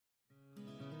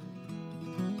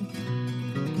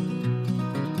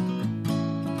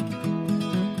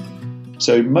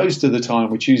So most of the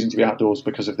time we're choosing to be outdoors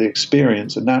because of the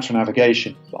experience, and natural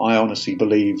navigation, I honestly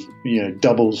believe,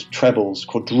 doubles, trebles,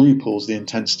 quadruples the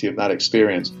intensity of that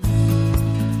experience.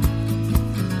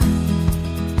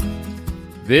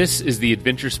 This is the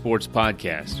Adventure Sports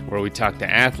Podcast, where we talk to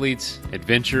athletes,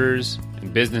 adventurers,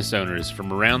 and business owners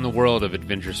from around the world of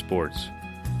adventure sports.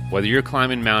 Whether you're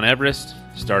climbing Mount Everest,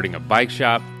 starting a bike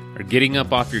shop, or getting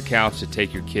up off your couch to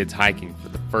take your kids hiking for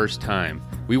the first time,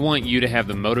 we want you to have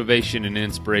the motivation and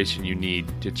inspiration you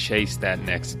need to chase that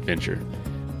next adventure.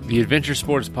 The Adventure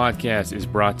Sports Podcast is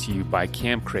brought to you by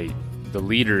Camp Crate, the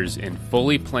leaders in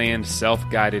fully planned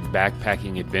self-guided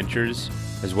backpacking adventures,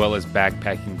 as well as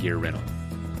backpacking gear rental.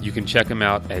 You can check them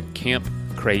out at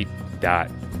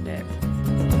campcrate.net.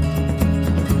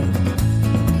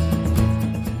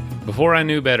 Before I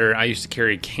knew better, I used to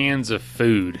carry cans of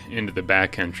food into the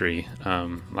backcountry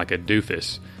like a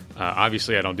doofus.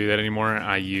 Obviously, I don't do that anymore.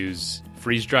 I use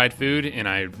freeze-dried food, and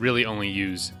I really only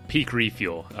use Peak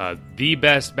Refuel, the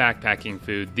best backpacking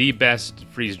food, the best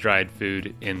freeze-dried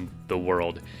food in the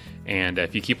world. And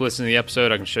if you keep listening to the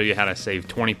episode, I can show you how to save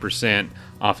 20%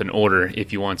 off an order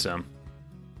if you want some.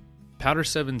 Powder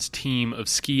 7's team of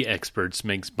ski experts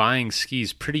makes buying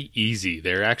skis pretty easy.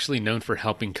 They're actually known for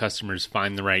helping customers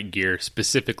find the right gear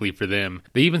specifically for them.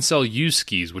 They even sell used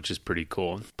skis, which is pretty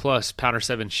cool. Plus, Powder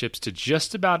 7 ships to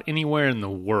just about anywhere in the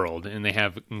world, and they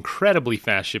have incredibly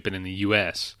fast shipping in the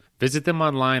U.S. Visit them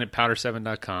online at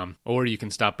powder7.com, or you can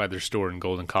stop by their store in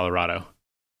Golden, Colorado.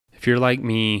 If you're like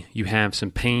me, you have some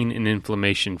pain and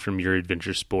inflammation from your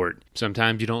adventure sport.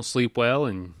 Sometimes you don't sleep well,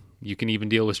 and you can even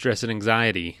deal with stress and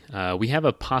anxiety. We have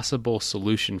a possible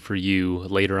solution for you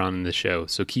later on in the show,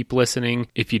 so keep listening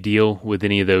if you deal with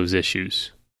any of those issues.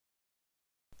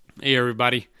 Hey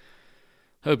everybody,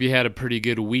 hope you had a pretty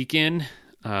good weekend.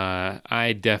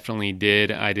 I definitely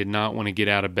did. I did not want to get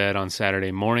out of bed on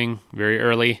Saturday morning very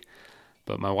early,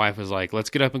 but my wife was like, let's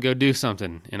get up and go do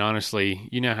something. And honestly,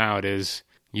 you know how it is.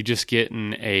 You just get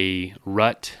in a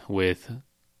rut with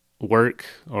work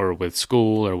or with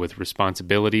school or with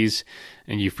responsibilities,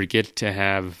 and you forget to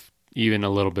have even a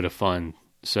little bit of fun.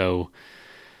 So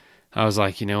I was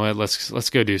like, you know what,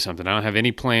 let's go do something. I don't have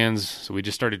any plans, so we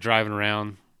just started driving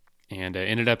around and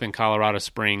ended up in Colorado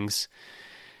Springs.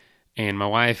 And my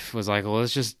wife was like, well,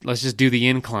 let's just do the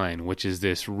incline, which is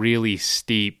this really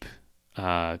steep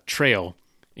trail.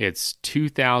 It's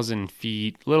 2,000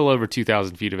 feet, a little over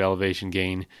 2,000 feet of elevation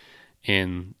gain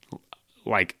in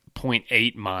like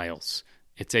 0.8 miles.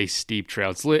 It's a steep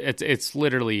trail. It's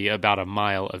literally about a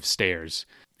mile of stairs,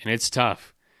 and it's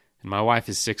tough. And my wife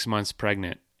is 6 months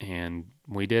pregnant, and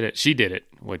we did it. She did it,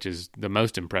 which is the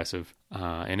most impressive.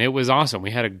 And it was awesome.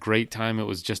 We had a great time. It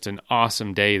was just an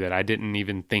awesome day that I didn't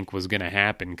even think was going to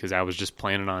happen because I was just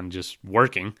planning on just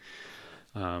working.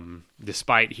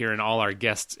 Despite hearing all our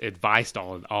guests' advice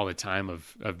all the time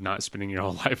of not spending your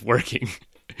whole life working.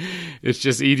 It's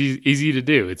just easy to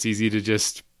do. It's easy to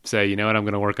just say, you know what, I'm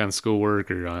going to work on schoolwork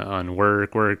or on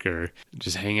work or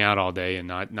just hang out all day and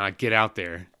not get out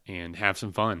there and have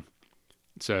some fun.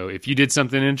 So if you did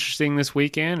something interesting this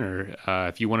weekend, or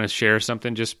if you want to share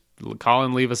something, just call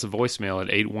and leave us a voicemail at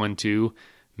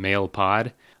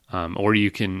 812-MAIL-POD, or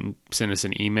you can send us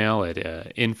an email at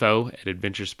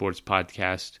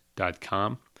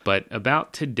info@adventuresportspodcast.com. But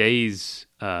about today's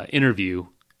interview,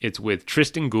 it's with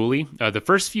Tristan Gooley. The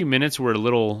first few minutes were a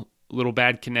little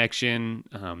bad connection.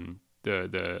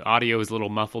 The audio is a little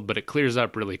muffled, but it clears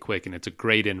up really quick, and it's a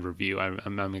great interview.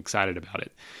 I'm excited about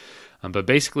it. But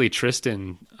basically,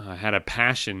 Tristan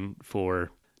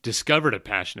discovered a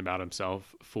passion about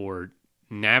himself for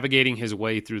navigating his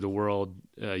way through the world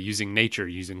using nature,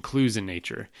 using clues in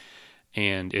nature.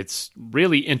 And it's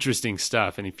really interesting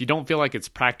stuff. And if you don't feel like it's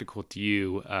practical to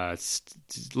you,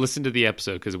 listen to the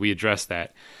episode because we address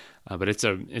that. But it's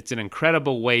an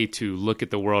incredible way to look at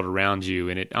the world around you,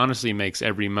 and it honestly makes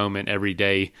every moment, every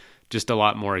day, just a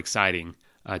lot more exciting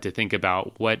to think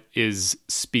about what is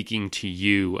speaking to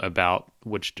you about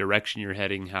which direction you're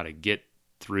heading, how to get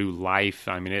through life.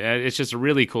 I mean, it's just a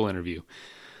really cool interview.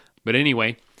 But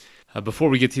anyway, before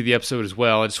we get to the episode as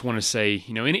well, I just want to say,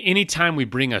 anytime we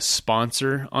bring a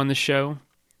sponsor on the show,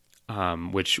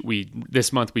 which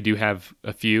this month we do have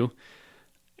a few,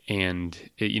 and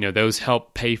those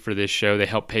help pay for this show. They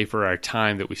help pay for our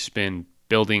time that we spend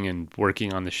building and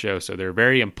working on the show. So they're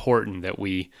very important that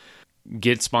we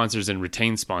get sponsors and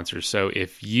retain sponsors. So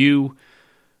if you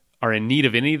are in need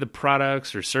of any of the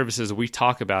products or services we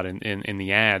talk about in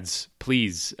the ads,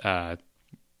 please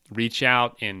reach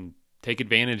out and take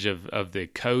advantage of the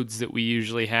codes that we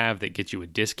usually have that get you a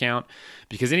discount.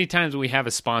 Because anytime we have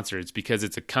a sponsor, it's because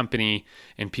it's a company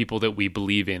and people that we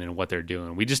believe in and what they're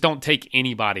doing. We just don't take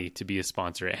anybody to be a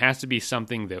sponsor. It has to be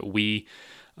something that we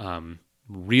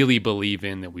really believe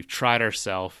in, that we've tried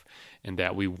ourselves, and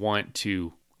that we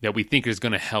think is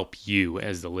going to help you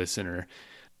as the listener.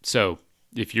 So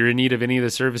if you're in need of any of the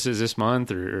services this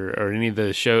month or any of the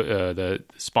the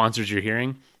sponsors you're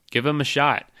hearing, give them a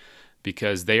shot,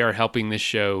 because they are helping this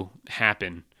show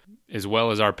happen, as well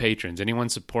as our patrons. Anyone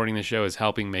supporting the show is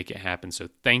helping make it happen. So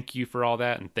thank you for all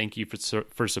that, and thank you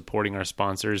for supporting our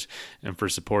sponsors and for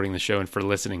supporting the show and for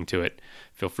listening to it.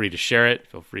 Feel free to share it.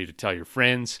 Feel free to tell your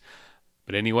friends.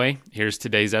 But anyway, here's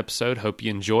today's episode. Hope you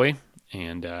enjoy,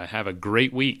 and have a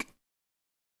great week.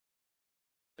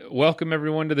 Welcome,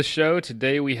 everyone, to the show.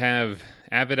 Today we have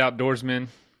avid outdoorsman,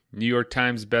 New York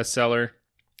Times bestseller.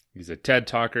 He's a TED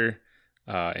talker,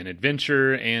 an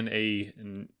adventurer, and a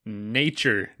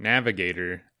nature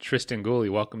navigator, Tristan Gooley.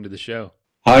 Welcome to the show.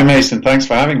 Hi, Mason. Thanks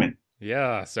for having me.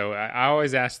 Yeah, so I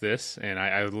always ask this, and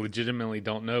I legitimately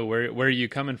don't know. Where are you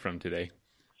coming from today?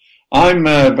 I'm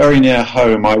very near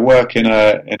home. I work in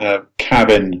a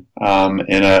cabin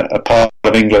in a part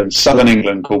of England, southern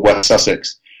England, called West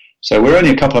Sussex. So we're only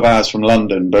a couple of hours from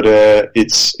London, but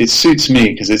it suits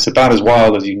me because it's about as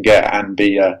wild as you can get and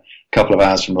be a couple of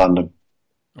hours from London.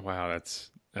 Wow,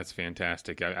 that's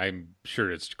fantastic. I'm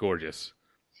sure it's gorgeous.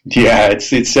 Yeah,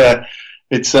 it's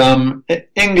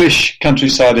English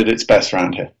countryside at its best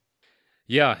around here.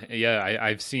 Yeah.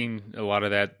 I've seen a lot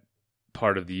of that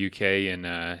part of the UK,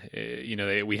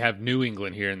 and we have New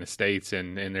England here in the States,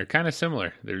 and they're kind of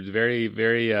similar. They're very,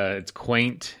 very. It's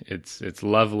quaint. It's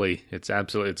lovely. It's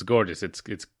gorgeous.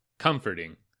 It's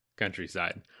comforting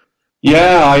countryside.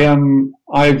 Yeah,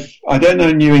 I don't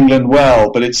know New England well,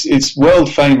 but it's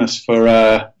world famous for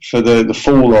the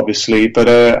fall, obviously. But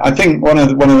I think one of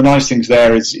the nice things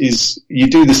there is you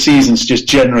do the seasons just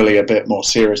generally a bit more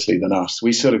seriously than us.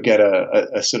 We sort of get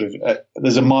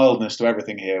there's a mildness to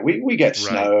everything here. We get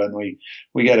snow, right, and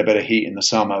we get a bit of heat in the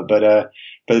summer, but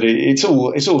it's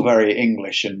all very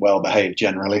English and well behaved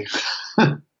generally.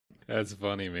 That's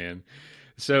funny, man.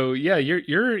 So yeah,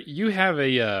 you have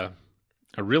a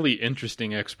really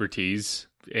interesting expertise,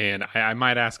 and I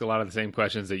might ask a lot of the same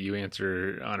questions that you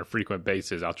answer on a frequent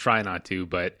basis. I'll try not to,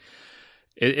 but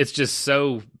it's just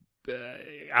so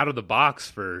out of the box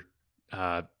for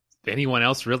anyone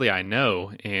else really I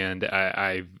know. And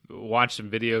I've watched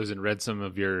some videos and read some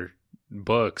of your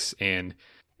books, and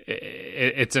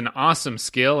it's an awesome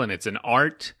skill, and it's an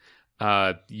art.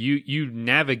 You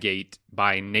navigate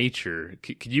by nature.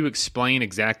 Could you explain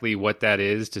exactly what that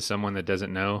is to someone that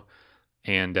doesn't know?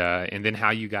 And then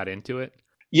how you got into it?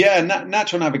 Yeah,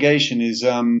 natural navigation is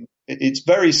it's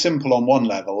very simple on one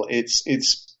level.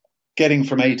 It's getting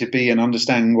from A to B and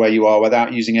understanding where you are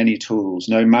without using any tools.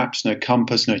 No maps, no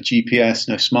compass, no GPS,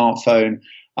 no smartphone.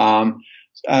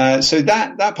 So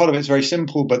that part of it is very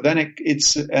simple. But then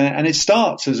it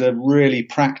starts as a really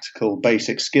practical,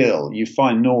 basic skill. You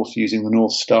find north using the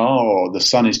North Star, or the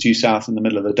sun is due south in the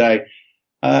middle of the day.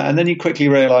 And then you quickly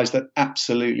realize that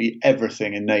absolutely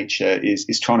everything in nature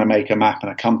is trying to make a map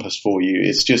and a compass for you.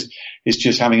 It's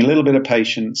just having a little bit of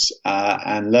patience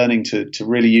and learning to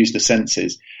really use the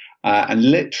senses. And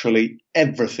literally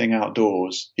everything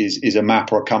outdoors is a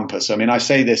map or a compass. I mean, I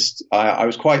say this, I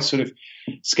was quite sort of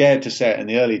scared to say it in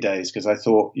the early days because I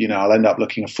thought, I'll end up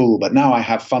looking a fool. But now I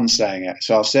have fun saying it.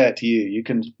 So I'll say it to you. You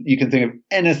can think of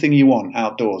anything you want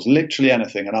outdoors, literally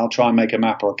anything, and I'll try and make a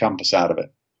map or a compass out of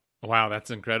it. Wow, that's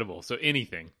incredible. So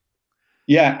anything.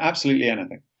 Yeah, absolutely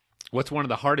anything. What's one of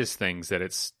the hardest things that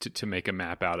it's to make a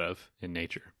map out of in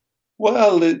nature?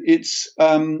 Well, it's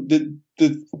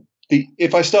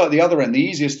if I start at the other end, the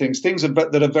easiest things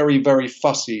that are very, very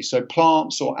fussy. So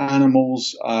plants or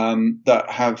animals that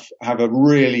have a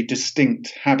really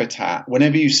distinct habitat.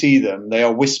 Whenever you see them, they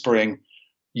are whispering,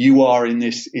 you are in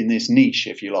this niche,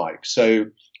 if you like. So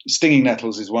stinging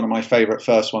nettles is one of my favorite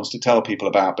first ones to tell people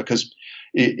about, because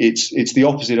it's the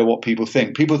opposite of what people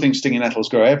think. People think stinging nettles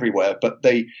grow everywhere, but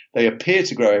they appear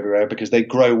to grow everywhere because they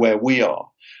grow where we are.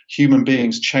 Human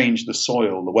beings change the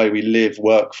soil, the way we live,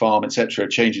 work, farm, etc.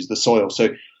 changes the soil. So,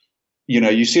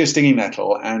 you see a stinging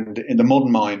nettle, and in the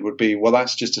modern mind would be, well,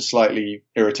 that's just a slightly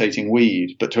irritating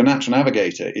weed. But to a natural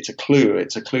navigator, it's a clue.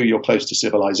 It's a clue you're close to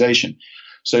civilization.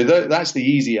 So that's the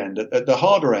easy end. At the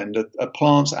harder end, are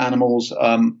plants, animals,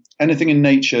 anything in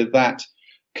nature that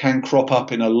can crop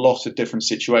up in a lot of different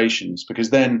situations, because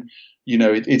then,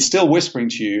 it's still whispering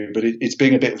to you, but it's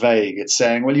being a bit vague. It's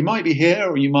saying, well, you might be here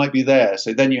or you might be there.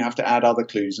 So then you have to add other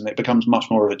clues, and it becomes much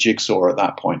more of a jigsaw at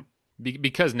that point.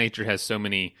 Because nature has so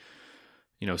many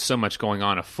so much going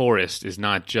on. A forest is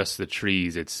not just the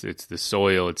trees; it's the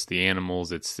soil, it's the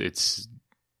animals, it's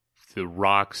the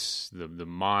rocks, the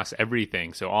moss,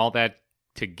 everything. So all that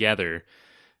together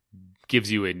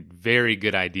gives you a very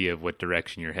good idea of what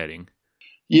direction you're heading.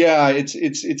 Yeah,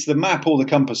 it's the map or the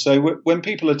compass. So when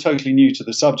people are totally new to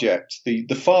the subject, the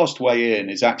fast way in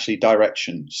is actually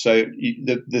direction. So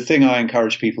the thing I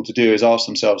encourage people to do is ask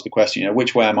themselves the question,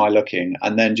 which way am I looking?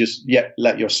 And then just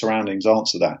let your surroundings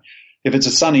answer that. If it's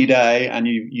a sunny day and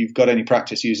you've got any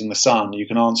practice using the sun, you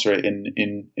can answer it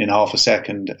in half a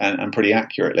second and pretty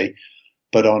accurately.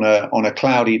 But on a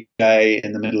cloudy day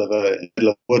in the middle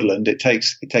of woodland, it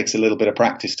takes a little bit of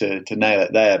practice to nail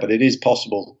it there. But it is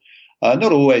possible.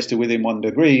 Not always to within 1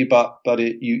 degree, but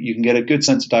you can get a good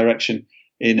sense of direction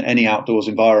in any outdoors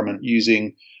environment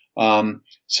using some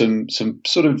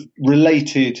sort of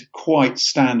related, quite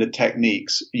standard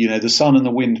techniques. The sun and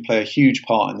the wind play a huge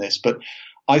part in this, but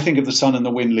I think of the sun and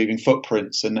the wind leaving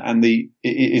footprints, and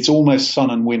it's almost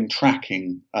sun and wind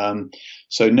tracking.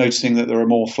 So noticing that there are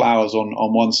more flowers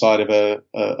on one side of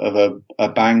a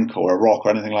bank or a rock or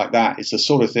anything like that, it's the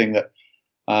sort of thing that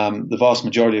the vast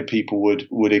majority of people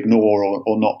would ignore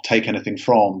or not take anything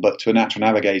from, but to a natural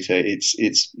navigator,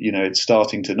 it's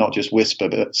starting to not just whisper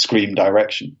but scream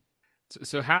direction.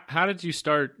 So how did you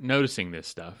start noticing this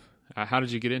stuff? How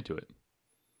did you get into it?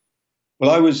 Well,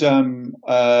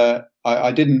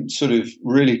 I didn't sort of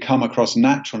really come across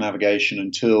natural navigation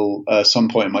until some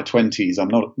point in my 20s.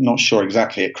 I'm not sure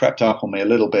exactly. It crept up on me a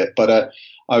little bit, but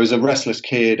I was a restless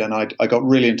kid, and I got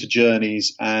really into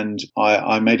journeys, and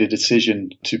I made a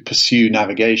decision to pursue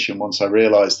navigation once I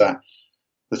realized that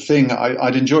the thing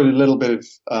I'd enjoyed a little bit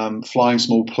of flying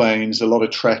small planes, a lot of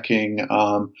trekking,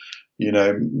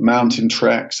 mountain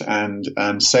treks and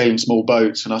sailing small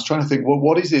boats. And I was trying to think, well,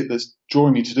 what is it that's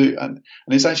drawing me to do? And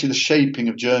it's actually the shaping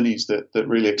of journeys that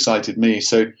really excited me.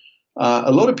 So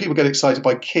a lot of people get excited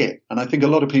by kit. And I think a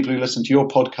lot of people who listen to your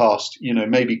podcast,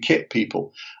 maybe kit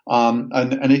people. And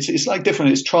it's like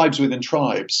different. It's tribes within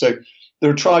tribes. So there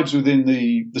are tribes within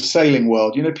the sailing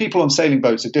world. People on sailing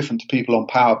boats are different to people on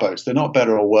power boats. They're not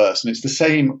better or worse. And it's the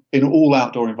same in all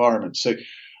outdoor environments. So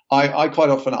I quite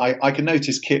often, I can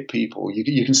notice kit people.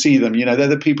 You can see them, they're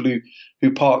the people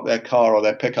who park their car or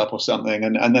their pickup or something,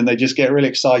 and then they just get really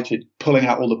excited, pulling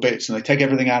out all the bits, and they take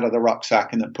everything out of the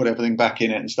rucksack and then put everything back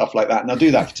in it and stuff like that. And they'll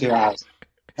do that for 2 hours.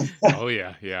 Oh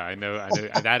yeah. I know.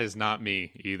 That is not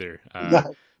me either.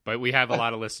 No. But we have a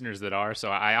lot of listeners that are, so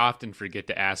I often forget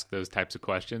to ask those types of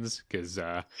questions because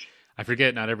I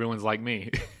forget not everyone's like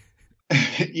me.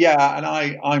 Yeah,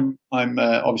 and I'm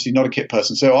obviously not a kit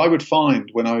person, so I would find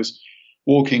when I was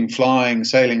walking, flying,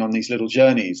 sailing on these little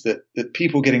journeys that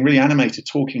people getting really animated,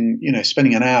 talking,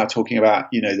 spending an hour talking about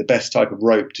the best type of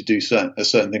rope to do a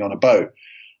certain thing on a boat,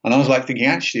 and I was like thinking,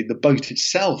 actually, the boat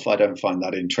itself I don't find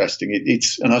that interesting.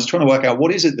 And I was trying to work out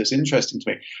what is it that's interesting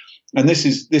to me, and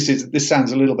this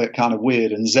sounds a little bit kind of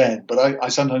weird and zen, but I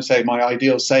sometimes say my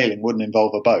ideal sailing wouldn't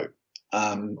involve a boat.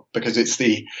 Because it's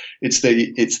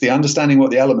the understanding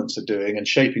what the elements are doing and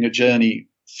shaping a journey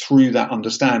through that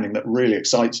understanding that really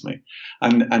excites me.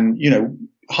 And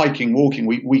hiking, walking,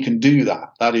 we can do that.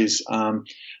 That is,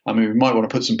 we might want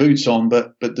to put some boots on,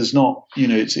 but there's not,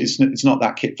 it's not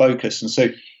that kit focus. And so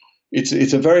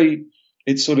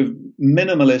it's sort of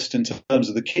minimalist in terms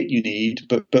of the kit you need,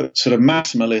 but sort of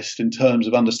maximalist in terms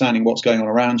of understanding what's going on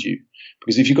around you.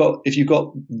 Because if you've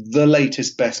got the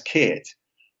latest best kit,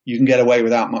 you can get away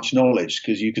without much knowledge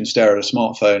because you can stare at a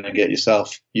smartphone and get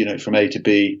yourself, from A to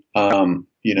B,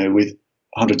 with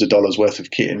hundreds of dollars worth of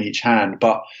kit in each hand.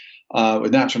 But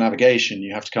with natural navigation,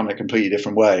 you have to come in a completely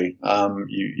different way.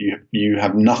 You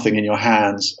have nothing in your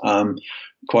hands,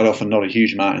 quite often not a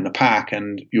huge amount in the pack,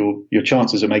 and your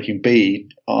chances of making B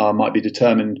might be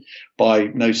determined by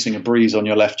noticing a breeze on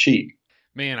your left cheek.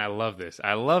 Man, I love this.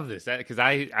 Because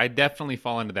I definitely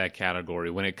fall into that category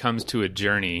when it comes to a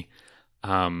journey.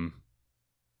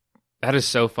 That is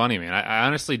so funny, man. I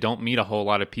honestly don't meet a whole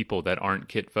lot of people that aren't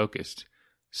kit focused.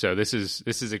 So this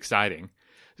is exciting.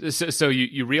 So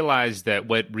you realize that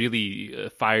what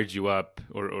really fired you up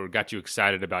or got you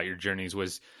excited about your journeys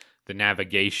was the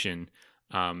navigation,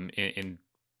 and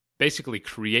basically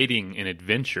creating an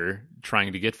adventure,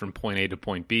 trying to get from point A to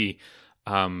point B.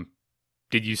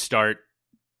 Did you start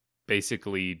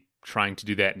basically trying to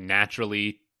do that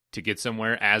naturally to get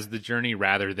somewhere as the journey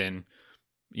rather than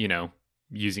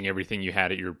using everything you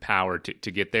had at your power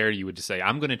to get there? You would just say,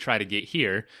 I'm going to try to get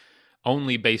here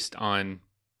only based on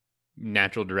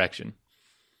natural direction.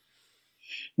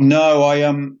 No,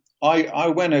 I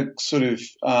went a sort of,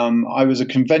 I was a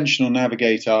conventional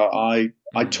navigator. I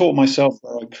I taught myself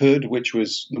where I could, which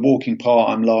was the walking part.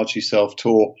 I'm largely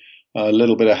self-taught. A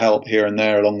little bit of help here and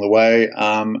there along the way.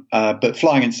 But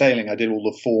flying and sailing, I did all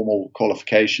the formal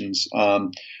qualifications,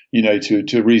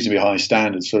 to reasonably high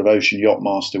standards, sort of ocean yacht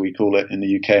master, we call it in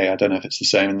the UK. I don't know if it's the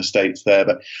same in the States there,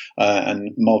 but,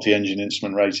 and multi-engine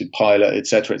instrument rated pilot, et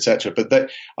cetera, et cetera. But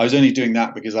I was only doing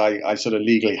that because I sort of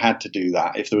legally had to do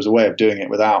that. If there was a way of doing it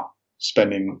without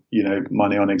spending,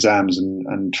 money on exams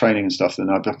and training and stuff, then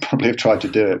I'd probably have tried to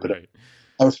do it. But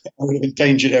I would have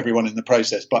endangered everyone in the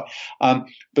process. But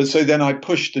so then I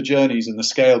pushed the journeys and the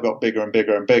scale got bigger and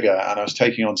bigger and bigger, and I was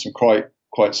taking on some quite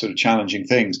sort of challenging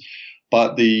things.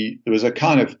 But there was a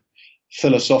kind of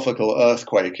philosophical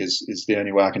earthquake is the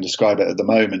only way I can describe it at the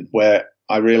moment, where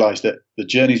I realized that the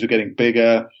journeys were getting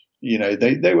bigger.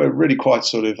 They were really quite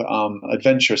sort of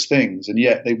adventurous things, and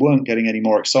yet they weren't getting any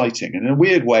more exciting. And in a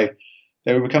weird way,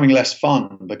 they were becoming less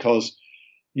fun because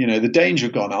the danger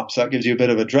had gone up, so that gives you a bit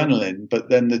of adrenaline. But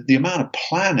then the amount of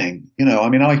planning,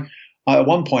 I at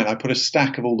one point I put a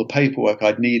stack of all the paperwork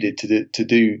I'd needed to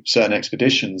do certain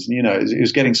expeditions, and it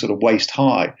was getting sort of waist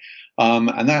high,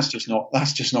 and that's just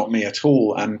not me at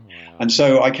all. And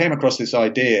so I came across this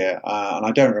idea, and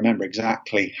I don't remember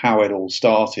exactly how it all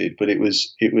started, but it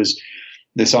was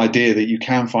this idea that you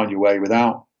can find your way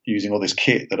without using all this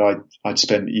kit that I'd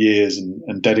spent years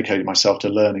and dedicated myself to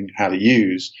learning how to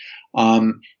use.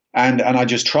 And I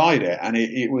just tried it, and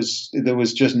there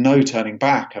was just no turning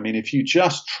back. I mean, if you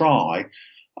just try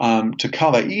to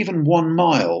cover even 1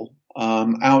 mile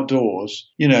outdoors,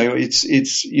 it's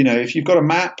if you've got a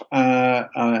map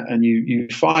and you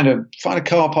find a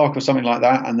car park or something like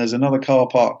that, and there's another car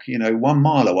park 1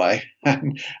 mile away,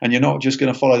 and you're not just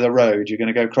going to follow the road, you're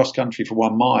going to go cross country for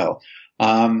 1 mile.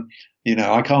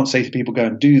 I can't say to people go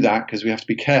and do that because we have to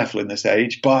be careful in this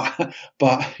age. But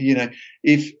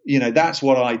if that's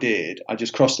what I did. I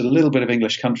just crossed a little bit of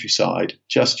English countryside,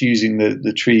 just using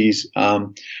the trees,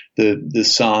 the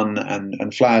sun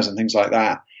and flowers and things like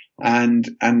that. And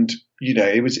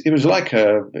it was like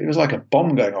a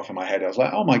bomb going off in my head. I was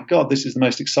like, oh my God, this is the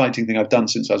most exciting thing I've done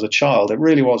since I was a child. It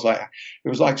really was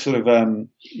like sort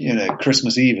of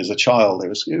Christmas Eve as a child. It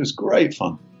was great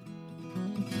fun.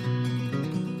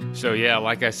 So yeah,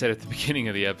 like I said at the beginning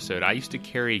of the episode, I used to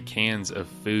carry cans of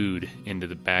food into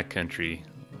the backcountry,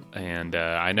 and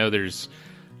I know there's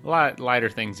a lot lighter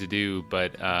things to do,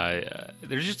 but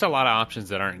there's just a lot of options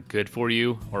that aren't good for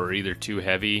you or are either too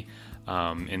heavy,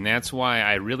 and that's why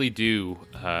I really do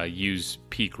use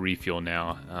Peak Refuel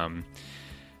now.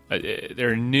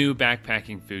 They're a new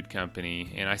backpacking food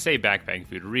company, and I say backpacking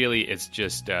food, really it's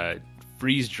just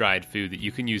freeze-dried food that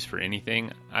you can use for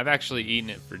anything. I've actually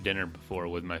eaten it for dinner before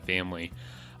with my family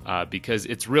because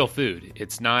it's real food. It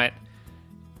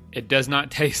does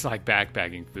not taste like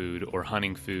backpacking food or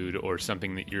hunting food or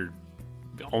something that you're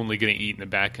only going to eat in the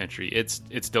backcountry.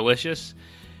 It's delicious,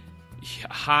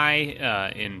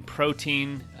 high in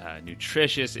protein,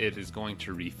 nutritious. It is going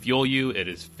to refuel you. It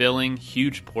is filling,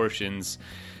 huge portions,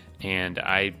 and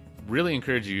I really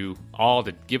encourage you all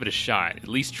to give it a shot. At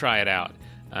least try it out.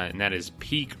 And that is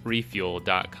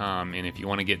peakrefuel.com. And if you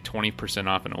want to get 20%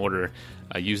 off an order,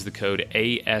 use the code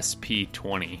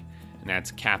ASP20. And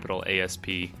that's capital ASP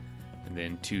and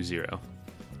then 20.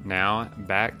 Now,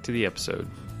 back to the episode.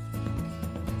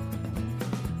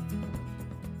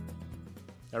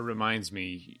 That reminds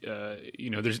me,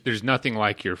 there's nothing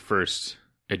like your first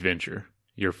adventure,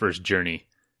 your first journey.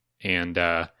 And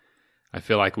I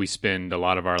feel like we spend a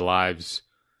lot of our lives,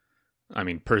 I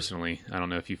mean, personally, I don't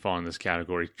know if you fall in this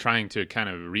category, trying to kind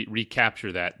of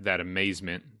recapture that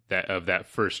amazement of that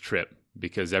first trip,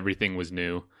 because everything was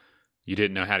new. You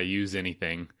didn't know how to use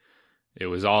anything. It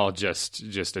was all just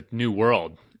a new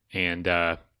world, and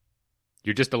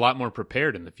you're just a lot more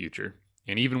prepared in the future.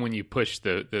 And even when you push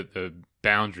the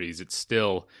boundaries, it's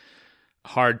still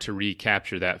hard to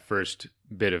recapture that first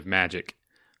bit of magic.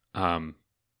 And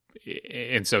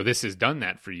so this has done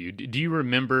that for you. Do you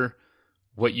remember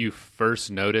what you first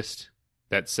noticed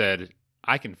that said,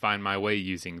 I can find my way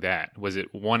using that? Was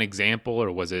it one example,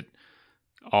 or was it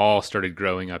all started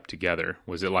growing up together?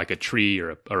 Was it like a tree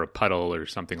or a puddle or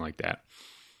something like that?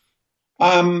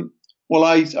 Well,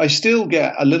 I still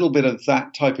get a little bit of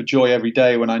that type of joy every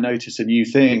day when I notice a new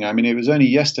thing. I mean, it was only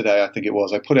yesterday, I think it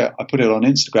was, I put it on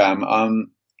Instagram.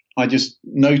 I just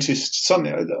noticed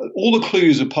something. All the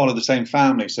clues are part of the same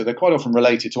family, so they're quite often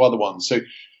related to other ones. So,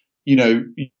 you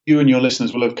and your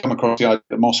listeners will have come across the idea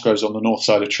that moss grows on the north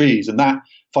side of trees, and that,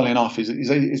 funnily enough,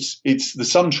 is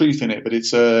there's some truth in it, but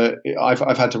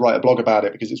I've had to write a blog about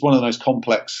it because it's one of the most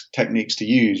complex techniques to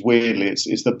use. Weirdly,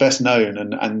 it's the best known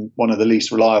and one of the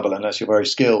least reliable unless you're very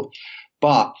skilled.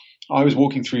 But I was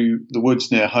walking through the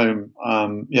woods near home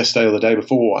yesterday or the day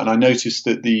before, and I noticed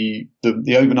that the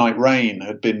overnight rain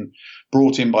had been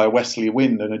brought in by a westerly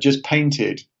wind and had just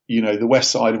painted, the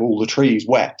west side of all the trees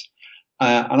wet.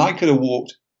 And I could have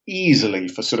walked easily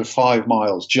for sort of 5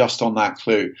 miles just on that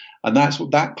clue. And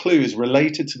that clue is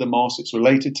related to the moss, it's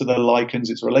related to the lichens,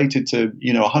 it's related to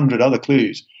 100 other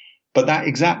clues. But that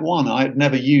exact one I had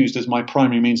never used as my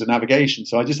primary means of navigation.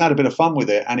 So I just had a bit of fun with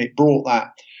it, and it brought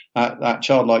that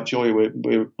childlike joy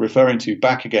we're referring to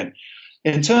back again.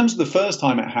 In terms of the first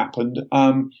time it happened,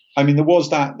 there was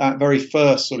that very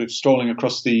first sort of strolling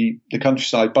across the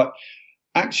countryside, but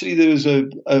actually there was a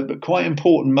quite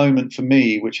important moment for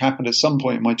me, which happened at some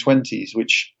point in my 20s,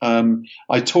 which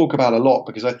I talk about a lot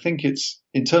because I think it's,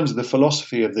 in terms of the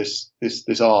philosophy of this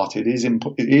art, it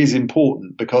is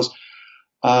important because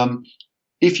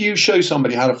if you show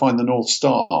somebody how to find the North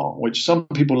Star, which some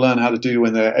people learn how to do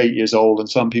when they're 8 years old and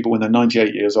some people when they're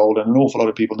 98 years old, and an awful lot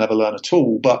of people never learn at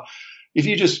all. But if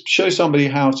you just show somebody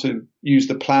how to use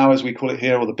the plow, as we call it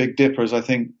here, or the Big Dipper, as I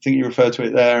think you refer to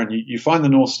it there, and you find the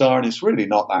North Star, and it's really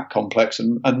not that complex.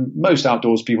 And most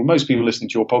outdoors people, most people listening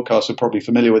to your podcast are probably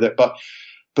familiar with it. But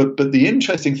the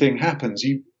interesting thing happens.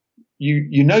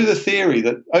 You know the theory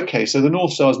that, okay, so the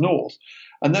North Star is north.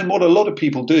 And then what a lot of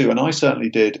people do, and I certainly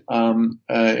did in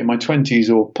my 20s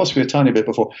or possibly a tiny bit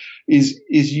before, is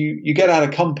you get out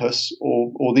a compass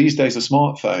or these days a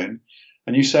smartphone,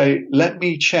 and you say, let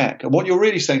me check. And what you're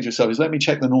really saying to yourself is, let me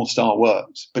check the North Star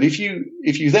works. But if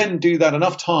you then do that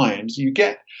enough times,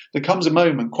 there comes a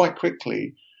moment quite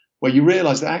quickly where you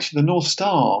realize that actually the North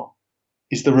Star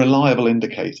is the reliable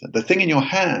indicator. The thing in your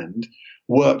hand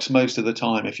works most of the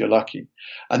time if you're lucky.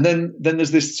 And then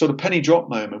there's this sort of penny drop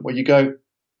moment where you go,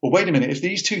 well, wait a minute, if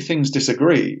these two things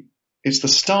disagree, it's the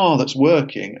star that's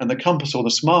working and the compass or the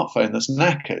smartphone that's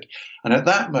knackered. And at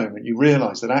that moment, you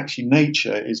realize that actually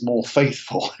nature is more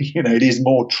faithful. It is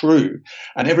more true.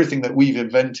 And everything that we've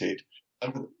invented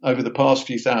over the past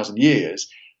few thousand years,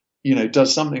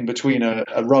 does something between a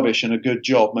rubbish and a good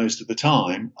job most of the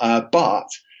time. But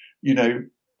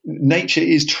nature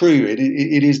is true.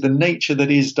 It is the nature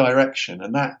that is direction,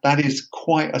 and that is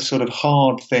quite a sort of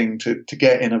hard thing to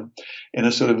get in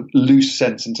a sort of loose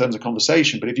sense in terms of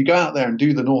conversation. But if you go out there and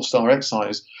do the North Star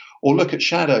exercise or look at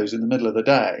shadows in the middle of the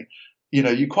day,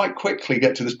 you quite quickly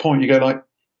get to this point. You go like,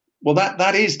 well,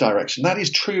 that is direction. That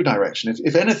is true direction.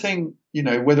 If anything,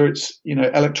 whether it's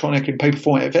electronic in paper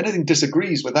form, if anything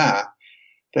disagrees with that,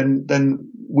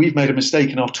 then we've made a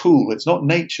mistake in our tool. It's not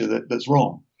nature that's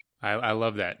wrong. I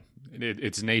love that.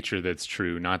 It's nature that's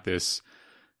true, not this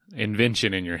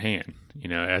invention in your hand.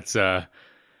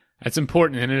 That's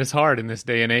important, and it is hard in this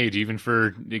day and age, even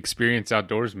for experienced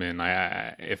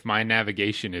outdoorsmen. If my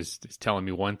navigation is telling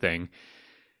me one thing,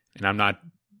 and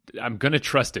I'm going to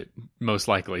trust it most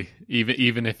likely,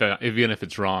 even if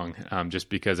it's wrong, just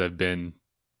because I've been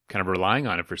kind of relying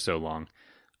on it for so long.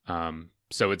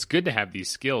 So it's good to have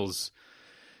these skills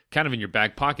kind of in your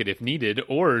back pocket if needed,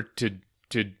 or to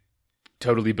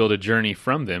totally build a journey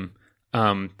from them.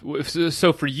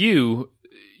 So for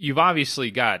you've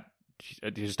obviously got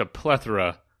just a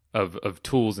plethora of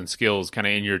tools and skills kind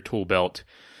of in your tool belt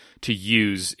to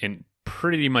use in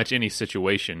pretty much any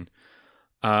situation.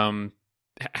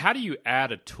 How do you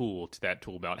add a tool to that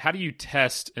tool belt? How do you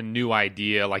test a new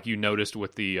idea, like you noticed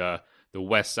with the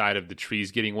west side of the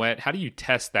trees getting wet? How do you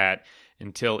test that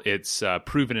until it's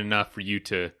proven enough for you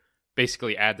to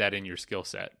basically add that in your skill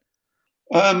set?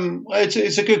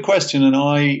 It's a good question, and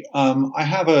I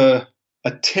have a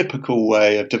typical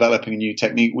way of developing a new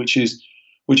technique, which is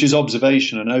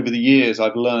observation. And over the years,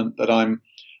 I've learned that I'm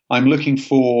looking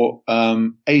for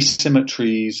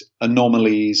asymmetries,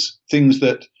 anomalies, things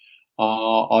that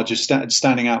are just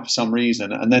standing out for some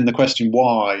reason, and then the question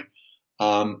why.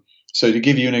 So to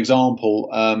give you an example,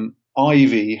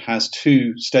 ivy has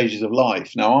 2 stages of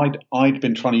life. Now, I'd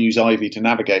been trying to use ivy to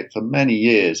navigate for many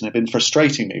years, and it had been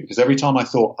frustrating me because every time I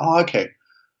thought, okay,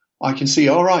 I can see,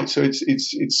 all right, so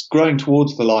it's growing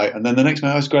towards the light, and then the next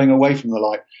minute I was going away from the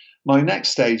light. My next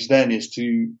stage then is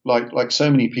to, like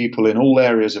so many people in all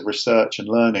areas of research and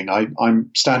learning,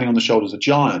 I'm standing on the shoulders of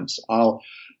giants.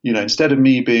 Instead of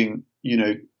me being,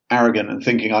 arrogant and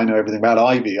thinking I know everything about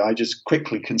ivy, I just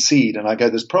quickly concede and I go,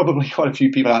 there's probably quite a few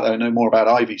people out there who know more about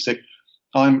ivy. So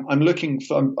I'm looking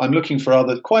for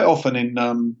other, quite often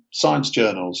in science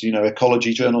journals,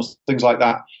 ecology journals, things like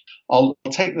that. I'll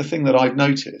take the thing that I've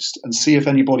noticed and see if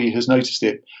anybody has noticed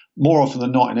it, more often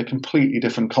than not in a completely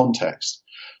different context.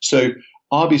 So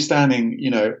I'll be standing,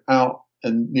 out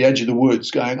in the edge of the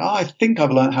woods going, I think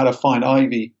I've learned how to find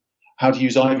ivy, how to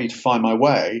use ivy to find my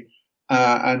way.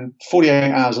 and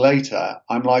 48 hours later,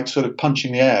 I'm like sort of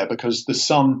punching the air because there's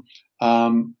some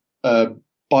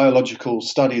biological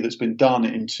study that's been done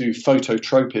into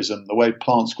phototropism, the way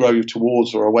plants grow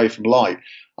towards or away from light.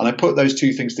 And I put those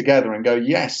two things together and go,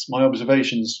 yes, my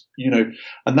observations,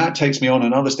 and that takes me on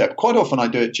another step. Quite often I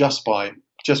do it just by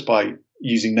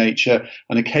using nature,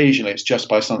 and occasionally it's just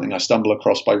by something I stumble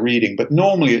across by reading. But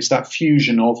normally it's that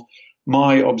fusion of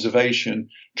my observation,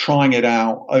 trying it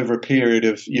out over a period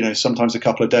of, sometimes a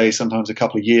couple of days, sometimes a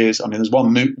couple of years. I mean, there's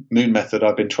one moon method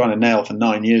I've been trying to nail for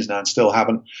 9 years now and still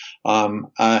haven't.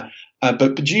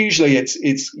 But usually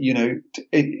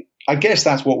I guess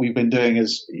that's what we've been doing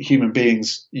as human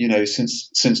beings,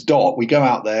 since dot. We go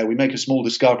out there, we make a small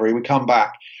discovery, we come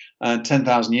back.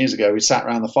 10,000 years ago, we sat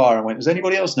around the fire and went, has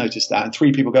anybody else noticed that? And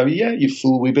 3 people go, yeah, you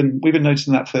fool. We've been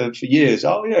noticing that for years.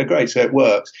 Oh, yeah, great. So it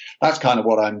works. That's kind of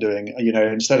what I'm doing.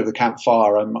 Instead of the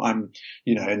campfire, I'm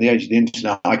in the age of the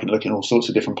internet, I can look in all sorts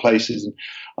of different places.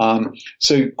 And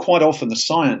so quite often the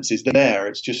science is there.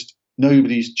 It's just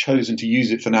nobody's chosen to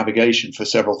use it for navigation for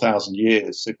several thousand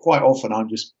years. So quite often I'm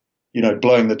just,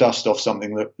 blowing the dust off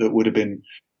something that would have been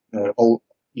old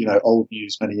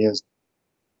news many years ago.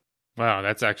 Wow,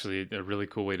 that's actually a really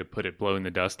cool way to put it, blowing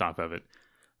the dust off of it.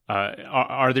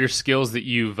 Are there skills that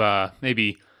you've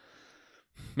maybe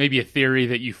a theory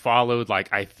that you followed,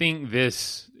 like, I think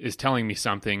this is telling me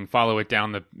something, follow it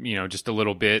down just a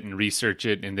little bit and research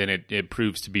it, and then it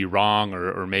proves to be wrong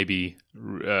or maybe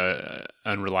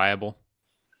unreliable?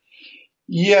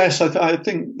 Yes, I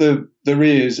think there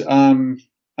is.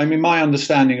 My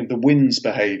understanding of the wind's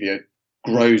behavior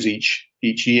grows each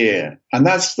year. And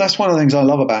that's one of the things I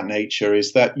love about nature,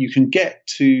 is that you can get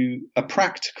to a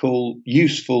practical,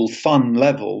 useful, fun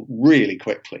level really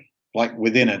quickly, like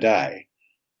within a day.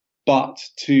 But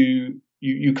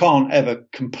you can't ever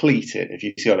complete it, if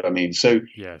you see what I mean. So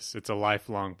yes, it's a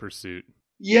lifelong pursuit.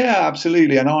 Yeah,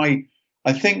 absolutely. And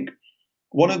I think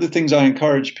one of the things I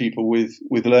encourage people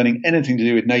with learning anything to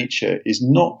do with nature is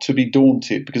not to be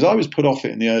daunted, because I was put off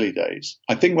it in the early days.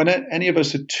 I think when any of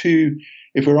us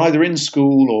if we're either in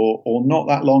school or not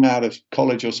that long out of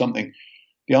college or something,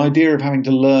 the idea of having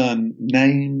to learn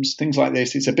names, things like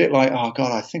this, it's a bit like, oh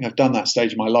God, I think I've done that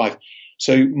stage of my life.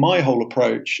 So my whole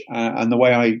approach and the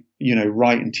way I,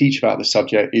 write and teach about the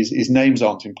subject is names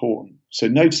aren't important. So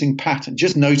noticing pattern,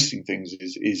 just noticing things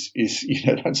is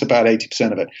that's about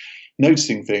 80% of it.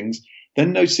 Noticing things,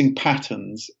 then noticing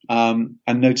patterns, and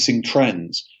noticing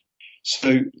trends. So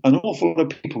an awful lot of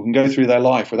people can go through their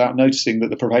life without noticing that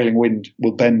the prevailing wind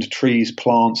will bend trees,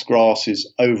 plants,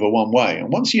 grasses over one way.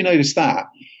 And once you notice that,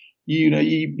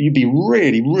 you'd be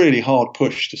really, really hard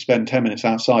pushed to spend 10 minutes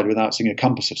outside without seeing a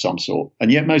compass of some sort.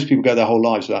 And yet most people go their whole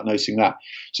lives without noticing that.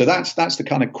 So that's the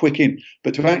kind of quick in.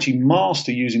 But to actually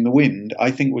master using the wind,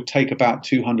 I think would take about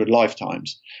 200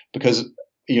 lifetimes, because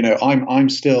I'm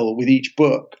still, with each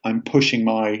book, I'm pushing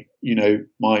my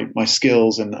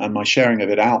skills and my sharing of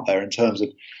it out there in terms of,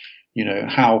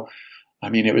 how,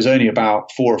 it was only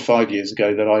about 4 or 5 years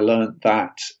ago that I learned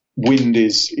that wind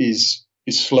is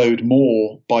slowed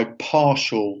more by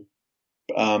partial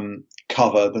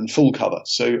cover than full cover.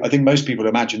 So I think most people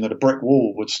imagine that a brick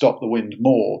wall would stop the wind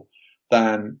more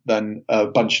than a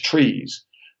bunch of trees.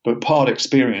 But part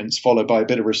experience followed by a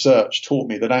bit of research taught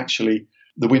me that actually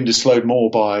the wind is slowed more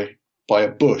by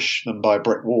a bush than by a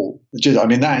brick wall.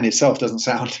 That in itself doesn't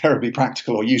sound terribly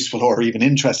practical or useful or even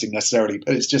interesting necessarily,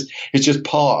 but it's just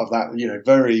part of that,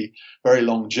 very, very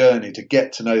long journey to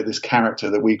get to know this character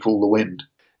that we call the wind.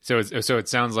 So it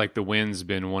sounds like the wind's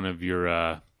been one of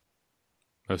your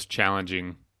most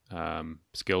challenging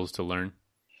skills to learn.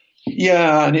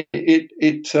 Yeah, and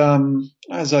it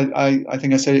as I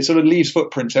think I said, it sort of leaves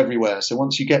footprints everywhere. So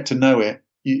once you get to know it,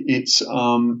 it's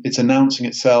announcing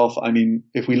itself.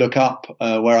 If we look up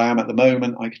where I am at the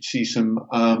moment, I can see some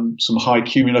high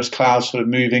cumulus clouds sort of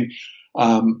moving,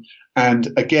 and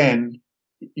again,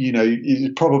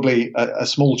 probably a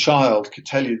small child could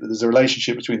tell you that there's a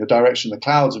relationship between the direction the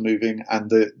clouds are moving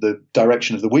and the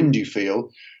direction of the wind you feel.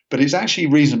 But it's actually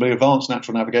reasonably advanced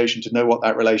natural navigation to know what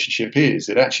that relationship is.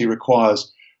 It actually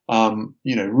requires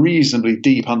reasonably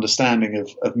deep understanding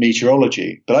of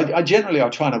meteorology. But I generally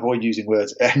try and avoid using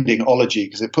words ending ology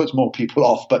because it puts more people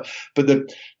off. But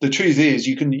the truth is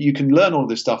you can learn all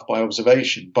this stuff by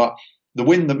observation. But the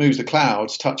wind that moves the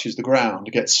clouds touches the ground,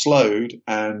 gets slowed,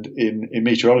 and in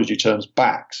meteorology terms,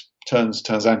 turns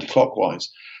anti-clockwise.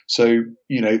 So,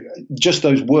 just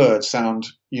those words sound,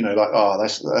 like, oh,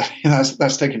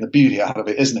 that's taking the beauty out of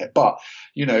it, isn't it? But,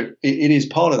 it is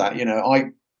part of that.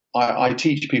 I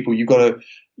teach people you've got to,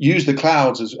 use the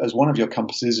clouds as one of your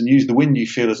compasses, and use the wind you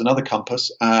feel as another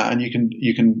compass, and you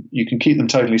can keep them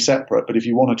totally separate. But if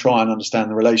you want to try and understand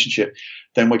the relationship,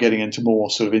 then we're getting into more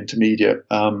sort of intermediate,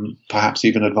 perhaps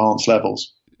even advanced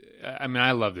levels. I mean,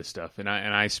 I love this stuff, and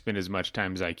I spend as much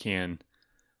time as I can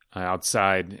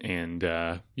outside,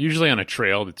 and usually on a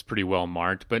trail that's pretty well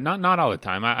marked, but not all the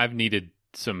time. I've needed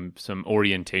some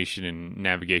orientation and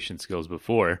navigation skills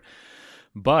before,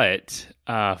 but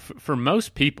for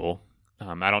most people,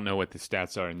 I don't know what the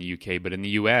stats are in the UK, but in the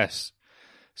US,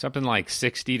 something like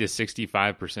 60 to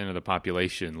 65% of the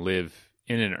population live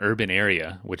in an urban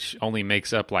area, which only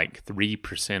makes up like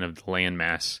 3% of the land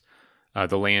mass,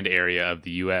 the land area of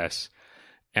the US.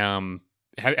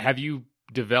 Have you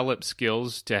developed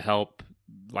skills to help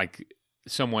like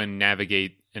someone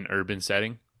navigate an urban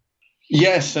setting?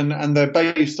 Yes, and they're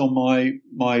based on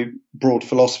my broad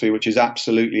philosophy, which is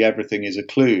absolutely everything is a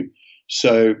clue.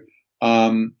 So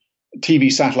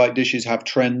TV satellite dishes have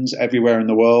trends everywhere in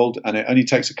the world, and it only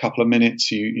takes a couple of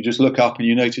minutes. You just look up and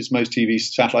you notice most TV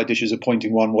satellite dishes are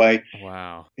pointing one way.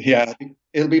 Wow. Yeah,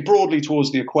 it'll be broadly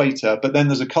towards the equator, but then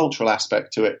there's a cultural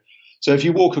aspect to it. So if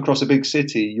you walk across a big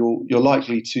city, you're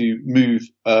likely to move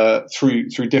through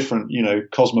different,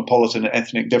 cosmopolitan and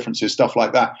ethnic differences, stuff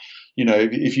like that.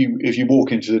 If you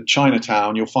walk into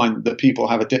Chinatown, you'll find that people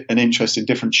have an interest in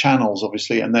different channels,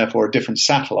 obviously, and therefore a different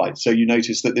satellite. So you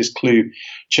notice that this clue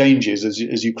changes as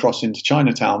you cross into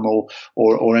Chinatown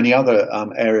or any other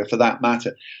area for that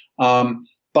matter.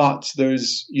 But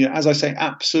there's, as I say,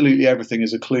 absolutely everything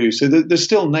is a clue. So there's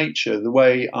still nature, the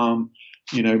way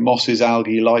mosses,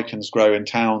 algae, lichens grow in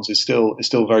towns is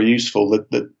still very useful.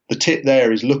 The tip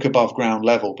there is look above ground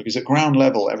level, because at ground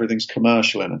level everything's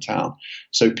commercial in a town.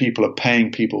 So people are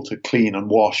paying people to clean and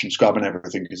wash and scrub and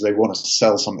everything because they want to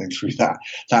sell something through that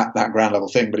ground level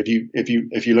thing. But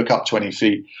if you look up 20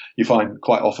 feet, you find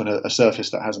quite often a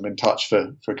surface that hasn't been touched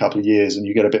for a couple of years, and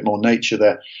you get a bit more nature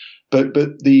there. But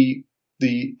the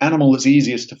animal that's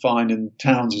easiest to find in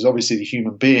towns is obviously the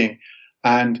human being,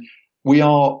 and we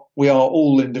are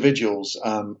all individuals,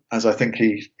 as I think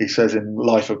he says in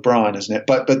Life of Brian, isn't it?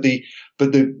 But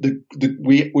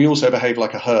we also behave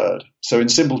like a herd. So in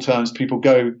simple terms, people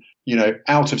go,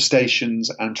 out of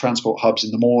stations and transport hubs in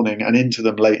the morning and into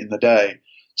them late in the day.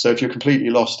 So if you're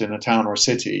completely lost in a town or a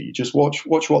city, you just watch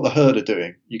what the herd are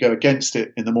doing. You go against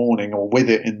it in the morning or with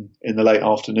it in the late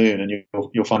afternoon,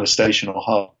 and you'll find a station or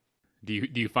hub. Do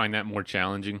you find that more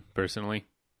challenging personally,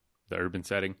 the urban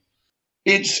setting?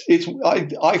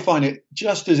 I find it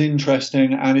just as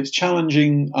interesting, and it's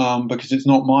challenging because it's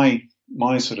not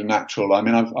my sort of natural. I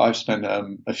mean, I've spent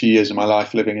a few years of my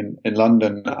life living in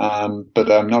London,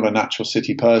 but I'm not a natural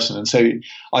city person, and so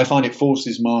I find it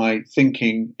forces my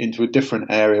thinking into a different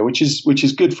area, which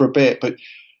is good for a bit, but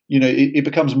it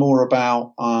becomes more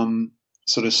about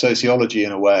sort of sociology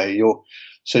in a way.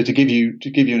 So to give you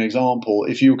an example,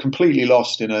 if you're completely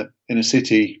lost in a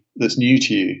city that's new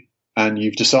to you, and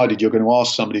you've decided you're going to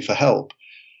ask somebody for help,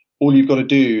 all you've got to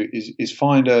do is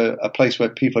find a place where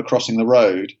people are crossing the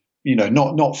road,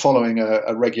 not following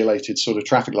a regulated sort of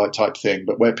traffic light type thing,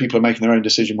 but where people are making their own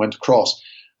decision when to cross.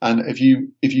 And if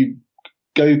you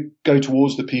go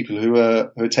towards the people who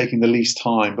are taking the least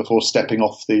time before stepping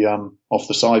off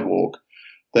the sidewalk,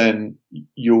 then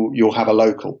you'll have a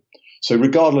local. So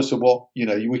regardless of what,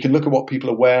 we can look at what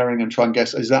people are wearing and try and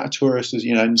guess, is that a tourist?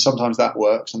 And sometimes that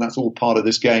works, and that's all part of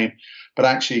this game. But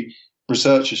actually,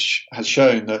 research has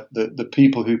shown that the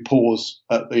people who pause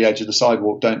at the edge of the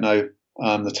sidewalk don't know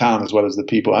the town as well as the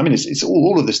people. I mean, it's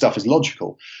all of this stuff is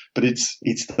logical, but it's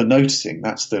the noticing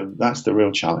that's the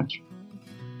real challenge.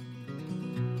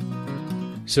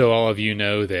 So all of you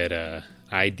know that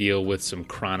I deal with some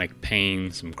chronic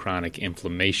pain, some chronic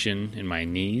inflammation in my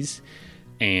knees.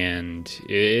 And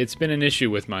it's been an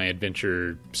issue with my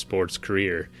adventure sports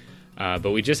career. But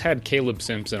we just had Caleb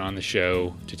Simpson on the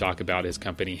show to talk about his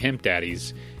company, Hemp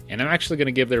Daddies, and I'm actually going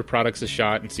to give their products a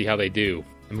shot and see how they do.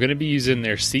 I'm going to be using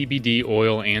their CBD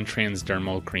oil and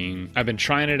transdermal cream. I've been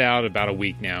trying it out about a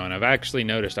week now, and I've actually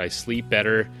noticed I sleep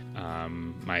better.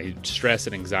 My stress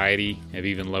and anxiety have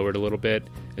even lowered a little bit,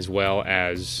 as well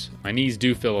as my knees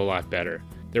do feel a lot better.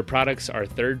 Their products are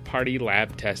third-party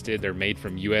lab tested. They're made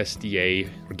from USDA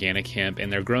organic hemp,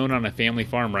 and they're grown on a family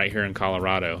farm right here in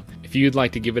Colorado. If you'd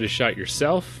like to give it a shot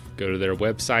yourself, go to their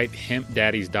website,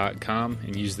 hempdaddies.com,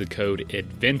 and use the code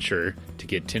ADVENTURE to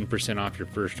get 10% off your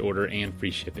first order and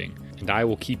free shipping. And I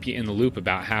will keep you in the loop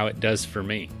about how it does for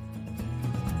me.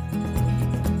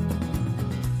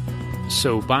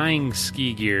 So buying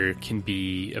ski gear can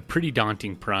be a pretty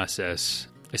daunting process,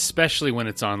 especially when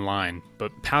it's online,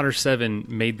 but Powder 7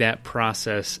 made that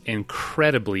process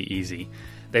incredibly easy.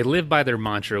 They live by their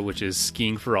mantra, which is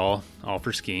skiing for all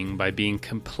for skiing, by being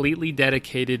completely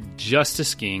dedicated just to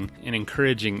skiing and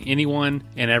encouraging anyone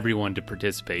and everyone to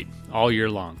participate all year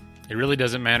long. It really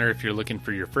doesn't matter if you're looking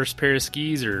for your first pair of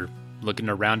skis or looking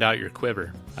to round out your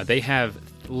quiver. They have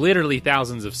literally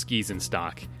thousands of skis in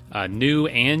stock, new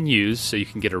and used, so you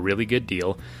can get a really good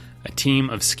deal, a team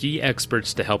of ski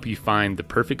experts to help you find the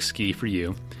perfect ski for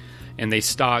you, and they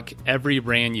stock every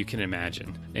brand you can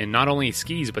imagine. And not only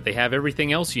skis, but they have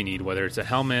everything else you need, whether it's a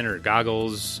helmet or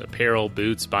goggles, apparel,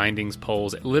 boots, bindings,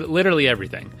 poles, literally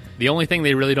everything. The only thing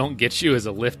they really don't get you is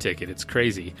a lift ticket. It's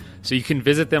crazy. So you can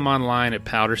visit them online at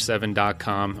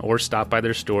powder7.com or stop by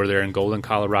their store there in Golden,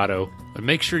 Colorado. But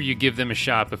make sure you give them a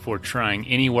shot before trying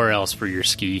anywhere else for your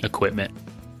ski equipment.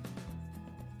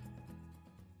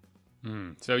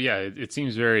 So yeah, it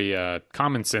seems very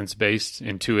common sense based,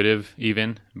 intuitive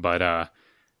even, but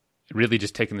really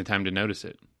just taking the time to notice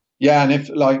it. Yeah, and if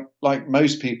like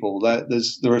most people,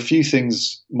 there are a few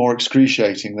things more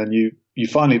excruciating than you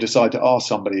finally decide to ask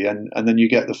somebody, and then you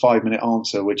get the 5-minute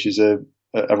answer, which is a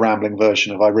rambling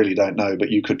version of "I really don't know, but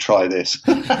you could try this."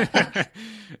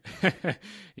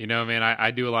 You know, man, I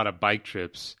do a lot of bike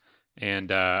trips.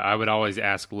 And I would always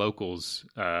ask locals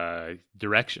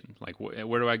direction, like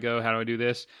where do I go? How do I do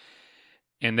this?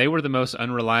 And they were the most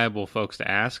unreliable folks to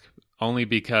ask, only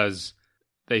because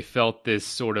they felt this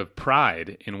sort of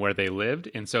pride in where they lived.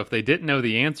 And so if they didn't know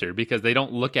the answer, because they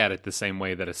don't look at it the same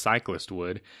way that a cyclist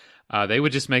would, they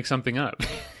would just make something up.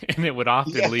 And it would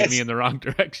often lead me in the wrong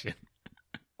direction.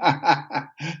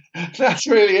 That's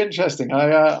really interesting.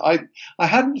 I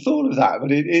hadn't thought of that,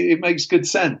 but it makes good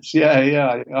sense.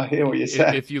 Yeah, I hear what you're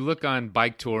saying. If you look on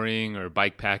bike touring or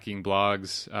bike packing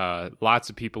blogs, lots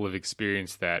of people have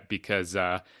experienced that because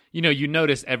you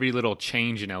notice every little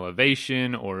change in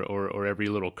elevation or every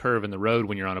little curve in the road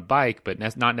when you're on a bike, but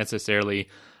not necessarily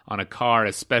on a car,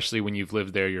 especially when you've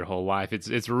lived there your whole life.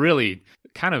 It's really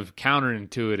kind of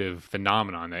counterintuitive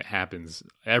phenomenon that happens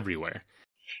everywhere.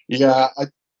 Yeah,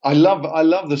 I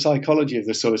love the psychology of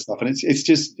this sort of stuff, and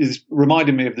it's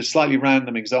reminded me of the slightly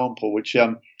random example, which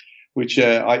I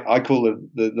call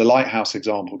the lighthouse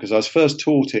example, because I was first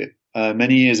taught it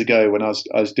many years ago when I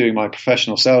was doing my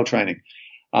professional sail training,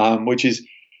 which is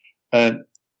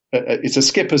it's a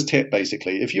skipper's tip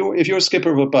basically. If you're a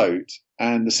skipper of a boat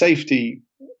and the safety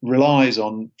relies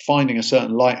on finding a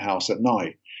certain lighthouse at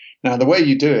night. Now, the way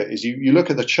you do it is you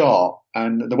look at the chart,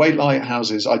 and the way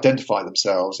lighthouses identify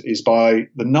themselves is by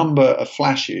the number of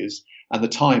flashes and the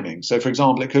timing. So, for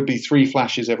example, it could be 3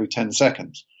 flashes every 10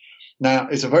 seconds. Now,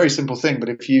 it's a very simple thing, but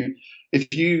if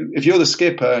you're the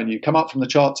skipper and you come up from the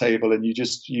chart table and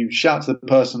you shout to the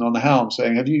person on the helm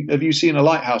saying, "Have you seen a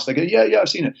lighthouse?" They go, "Yeah, I've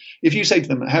seen it." If you say to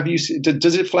them,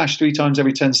 does it flash 3 times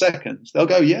every 10 seconds? They'll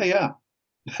go, "Yeah."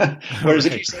 Whereas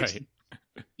if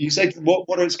you say to them,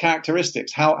 what are its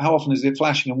characteristics? How often is it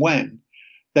flashing and when?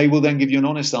 They will then give you an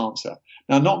honest answer.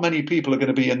 Now, not many people are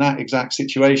going to be in that exact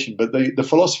situation, but the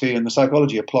philosophy and the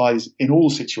psychology applies in all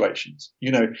situations.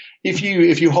 If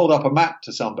you hold up a map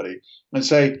to somebody and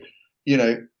say,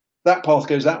 that path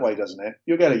goes that way, doesn't it?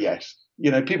 You'll get a yes.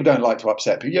 People don't like to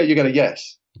upset people. Yeah, you get a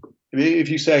yes. If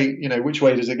you say, which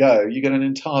way does it go? You get an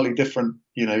entirely different,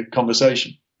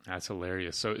 conversation. That's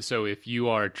hilarious. So if you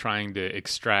are trying to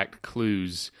extract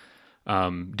clues,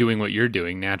 doing what you're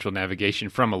doing, natural navigation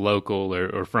from a local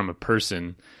or from a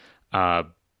person,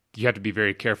 you have to be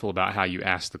very careful about how you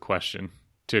ask the question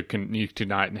to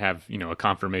not have, a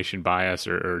confirmation bias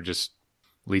or just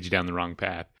lead you down the wrong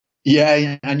path.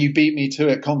 Yeah, and you beat me to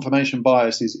it. Confirmation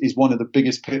bias is one of the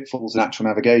biggest pitfalls in natural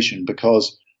navigation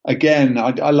because, again,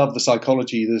 I love the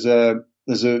psychology. There's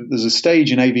a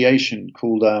stage in aviation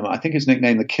called I think it's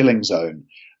nicknamed the killing zone,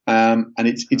 and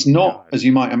it's not as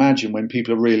you might imagine when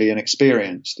people are really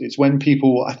inexperienced. It's when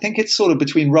people, I think it's sort of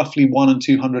between roughly 100 and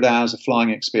 200 hours of flying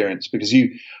experience, because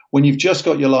when you've just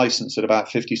got your license at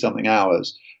about 50 something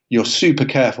hours, you're super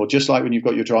careful. Just like when you've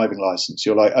got your driving license,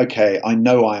 you're like, okay, I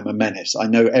know I am a menace. I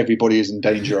know everybody is in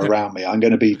danger around me. I'm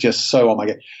going to be just so on my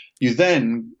game. You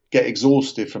then get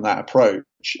exhausted from that approach,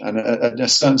 and at a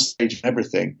certain stage in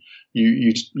everything,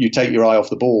 you take your eye off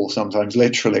the ball, sometimes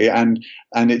literally, and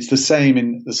it's the same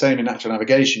in natural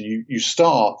navigation. You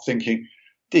start thinking,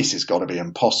 this has got to be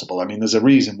impossible. I mean, there's a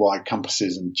reason why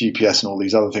compasses and GPS and all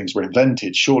these other things were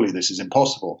invented. Surely this is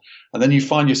impossible. And then you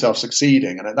find yourself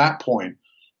succeeding, and at that point,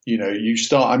 you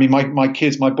start. I mean,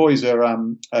 my boys are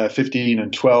 15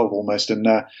 and 12 almost, and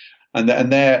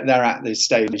they're at this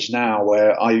stage now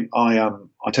where I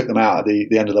took them out at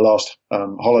the end of the last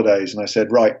holidays, and I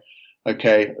said, right,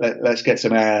 okay, let's get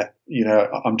some air.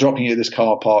 I'm dropping you at this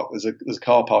car park. There's a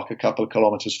car park a couple of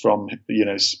kilometers from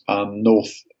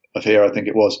north of here, I think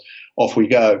it was, off we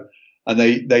go. And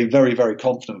they very, very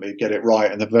confidently get it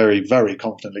right, and they very, very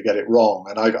confidently get it wrong.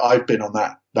 And I've been on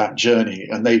that journey,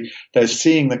 and they're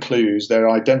seeing the clues, they're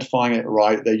identifying it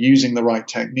right, they're using the right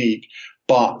technique.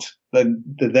 But then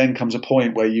there comes a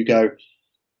point where you go,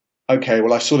 okay,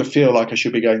 well, I sort of feel like I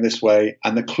should be going this way,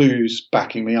 and the clues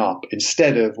backing me up,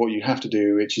 instead of what you have to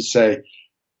do, which is say,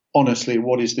 honestly,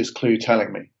 what is this clue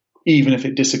telling me? Even if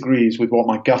it disagrees with what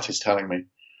my gut is telling me.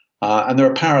 And there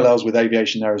are parallels with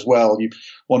aviation there as well.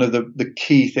 One of the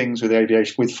key things with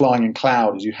aviation, with flying in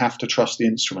cloud, is you have to trust the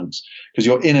instruments, because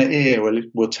your inner ear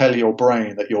will tell your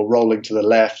brain that you're rolling to the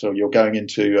left or you're going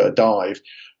into a dive,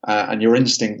 and your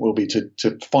instinct will be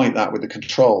to fight that with the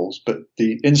controls. But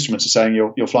the instruments are saying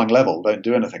you're flying level, don't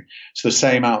do anything. It's the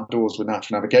same outdoors with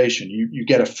natural navigation. You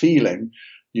get a feeling,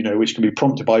 which can be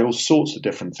prompted by all sorts of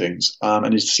different things,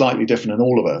 and is slightly different in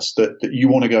all of us, that you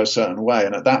want to go a certain way.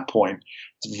 And at that point,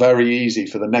 it's very easy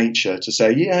for the nature to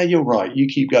say, yeah, you're right, you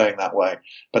keep going that way.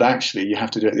 But actually, you have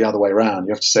to do it the other way around.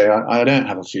 You have to say, I don't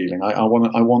have a feeling. I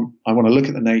want to look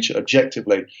at the nature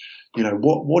objectively.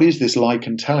 What is this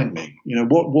lichen telling me?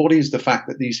 What is the fact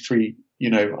that these three,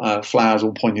 flowers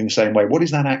all pointing the same way? What is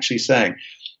that actually saying?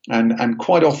 And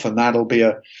quite often that'll be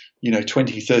a,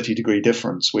 20, 30 degree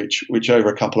difference, which over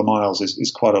a couple of miles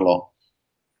is quite a lot.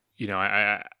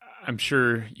 I'm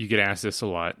sure you get asked this a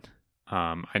lot.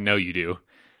 I know you do.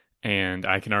 And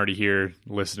I can already hear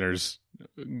listeners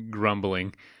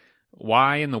grumbling.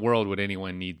 Why in the world would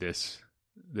anyone need this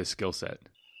skill set?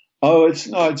 Oh, it's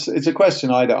a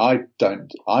question I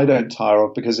don't tire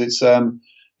of, because it's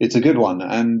a good one,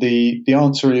 and the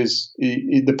answer is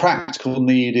the practical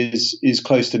need is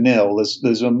close to nil.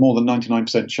 There's a more than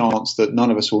 99% chance that none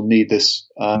of us will need this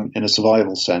in a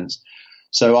survival sense.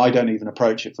 So I don't even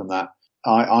approach it from that.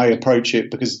 I approach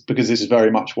it because this is very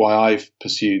much why I've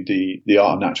pursued the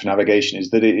art of natural navigation,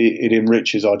 is that it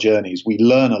enriches our journeys. We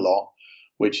learn a lot,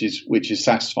 which is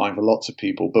satisfying for lots of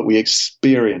people, but we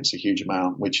experience a huge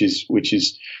amount, which is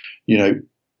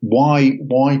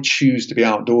why choose to be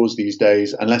outdoors these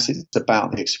days unless it's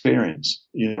about the experience?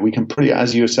 We can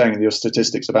as you were saying in your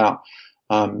statistics about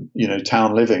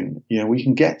town living, we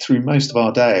can get through most of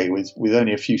our day with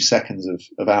only a few seconds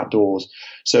of outdoors.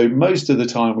 So most of the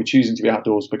time we're choosing to be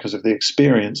outdoors because of the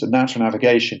experience, and natural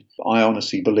navigation, I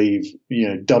honestly believe,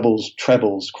 doubles,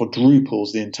 trebles,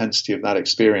 quadruples the intensity of that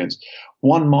experience.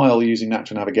 1 mile using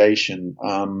natural navigation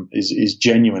is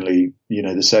genuinely,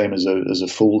 the same as a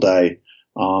full day,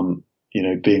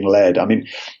 being led. I mean,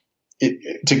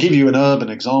 to give you an urban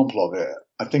example of it,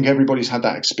 I think everybody's had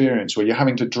that experience where you're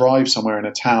having to drive somewhere in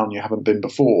a town you haven't been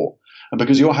before. And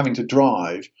because you're having to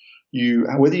drive,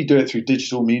 whether you do it through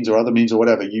digital means or other means or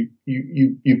whatever,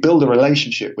 you build a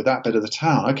relationship with that bit of the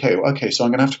town. Okay, so I'm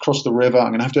going to have to cross the river. I'm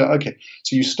going to have to, okay.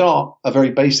 So you start a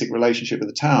very basic relationship with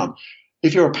the town.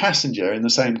 If you're a passenger in the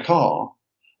same car,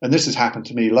 and this has happened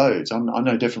to me loads, I'm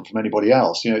no different from anybody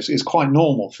else. It's quite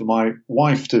normal for my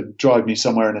wife to drive me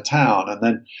somewhere in a town, and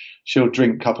then she'll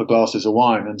drink a couple of glasses of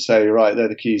wine and say, right, they're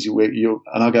the keys. And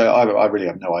I go, I really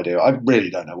have no idea. I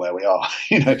really don't know where we are,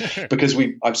 because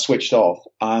I've switched off.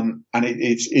 And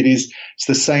it's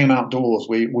the same outdoors.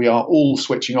 We are all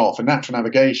switching off, and natural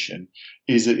navigation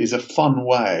is a fun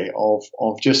way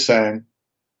of just saying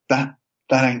that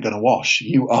ain't going to wash.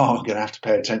 You are going to have to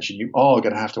pay attention. You are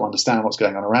going to have to understand what's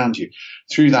going on around you.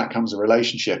 Through that comes a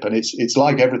relationship, and it's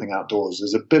like everything outdoors.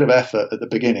 There's a bit of effort at the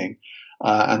beginning,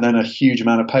 and then a huge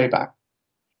amount of payback.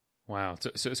 Wow.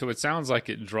 So it sounds like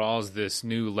it draws this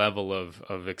new level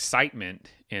of excitement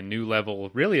and new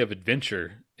level really of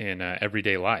adventure in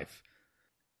everyday life.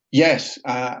 Yes.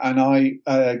 And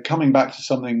I, coming back to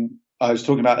something I was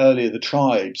talking about earlier, the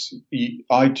tribes,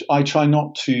 I try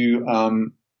not to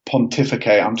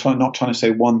pontificate. I'm not trying to say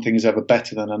one thing is ever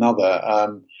better than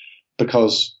another,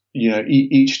 because,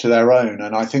 each to their own.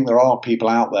 And I think there are people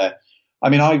out there. I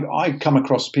mean, I come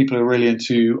across people who are really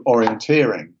into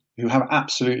orienteering, who have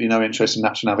absolutely no interest in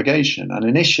natural navigation. And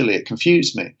initially it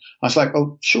confused me. I was like,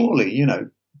 oh, surely,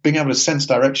 being able to sense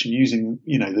direction using,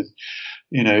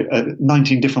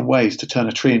 19 different ways to turn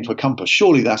a tree into a compass,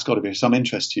 surely that's got to be of some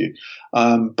interest to you.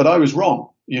 But I was wrong.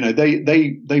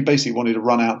 They basically wanted to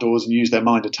run outdoors and use their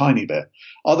mind a tiny bit.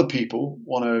 Other people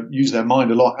want to use their mind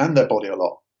a lot and their body a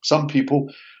lot. Some people,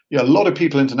 a lot of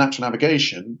people into natural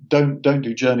navigation don't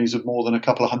do journeys of more than a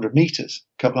couple of 100 meters,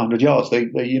 a couple of 100 yards.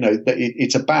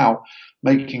 It's about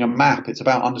making a map. It's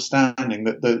about understanding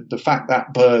that the fact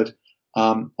that bird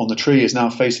on the tree is now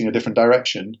facing a different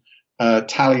direction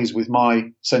tallies with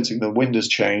my sensing the wind has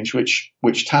changed,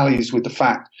 which tallies with the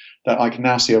fact that I can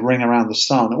now see a ring around the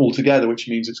sun altogether, which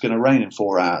means it's going to rain in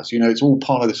 4 hours. It's all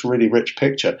part of this really rich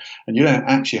picture, and you don't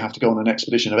actually have to go on an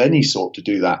expedition of any sort to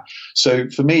do that. So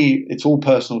for me, it's all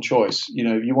personal choice.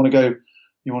 You want to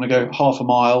go half a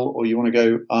mile, or you want to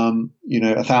go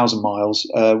 1,000 miles.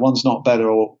 One's not better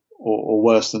or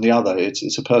worse than the other.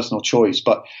 It's a personal choice.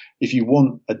 But if you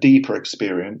want a deeper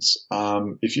experience,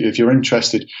 if you're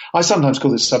interested, I sometimes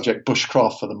call this subject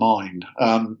bushcraft for the mind.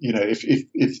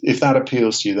 If that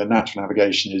appeals to you, then natural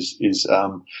navigation is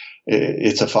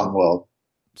it's a fun world.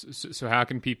 So how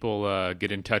can people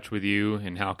get in touch with you,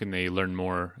 and how can they learn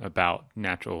more about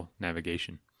natural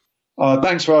navigation?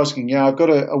 Thanks for asking. Yeah, I've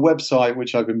got a website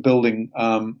which I've been building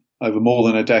over more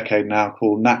than a decade now,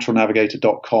 called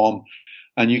naturalnavigator.com.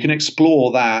 And you can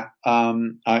explore that.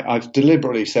 I've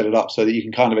deliberately set it up so that you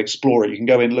can kind of explore it. You can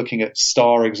go in looking at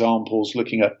star examples,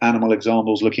 looking at animal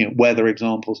examples, looking at weather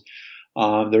examples.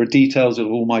 There are details of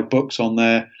all my books on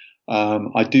there.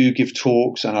 I do give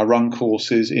talks and I run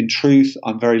courses. In truth,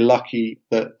 I'm very lucky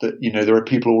that there are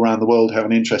people all around the world who have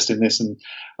an interest in this, and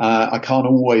I can't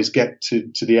always get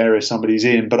to the area somebody's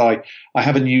in, but I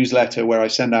have a newsletter where I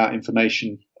send out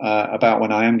information about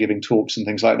when I am giving talks and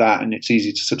things like that, and it's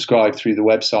easy to subscribe through the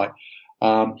website.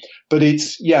 But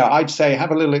I'd say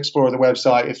have a little explore of the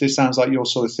website. If this sounds like your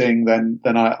sort of thing, then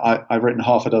I've written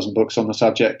half a dozen books on the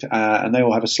subject, and they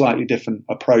all have a slightly different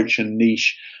approach and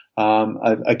niche.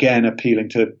 Again, appealing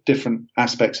to different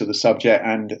aspects of the subject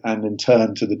and in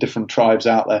turn to the different tribes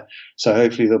out there. So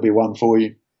hopefully there'll be one for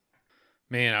you.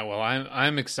 Man, well,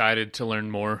 I'm excited to learn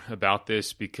more about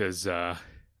this because I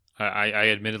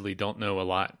admittedly don't know a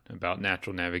lot about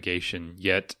natural navigation,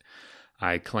 yet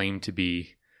I claim to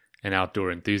be an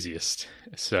outdoor enthusiast.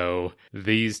 So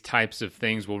these types of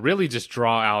things will really just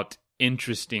draw out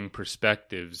interesting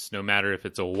perspectives, no matter if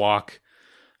it's a walk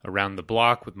around the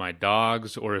block with my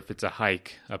dogs or if it's a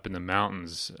hike up in the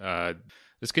mountains.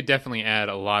 This could definitely add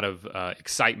a lot of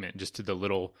excitement just to the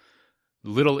little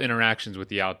interactions with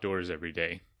the outdoors every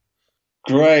day.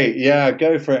 Great. Yeah,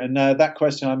 go for it. And that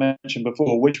question I mentioned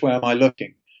before, which way am I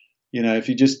looking? If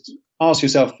you just ask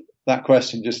yourself that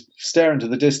question, just stare into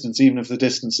the distance, even if the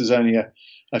distance is only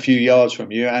a few yards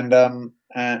from you, and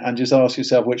just ask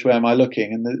yourself, which way am I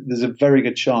looking? And there's a very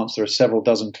good chance there are several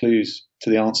dozen clues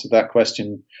to the answer to that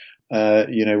question,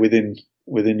 within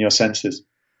your senses.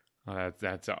 Oh,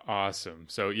 that's awesome.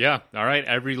 So yeah, all right,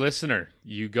 every listener,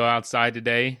 you go outside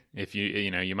today. If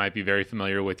you might be very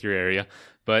familiar with your area,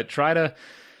 but try to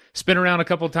spin around a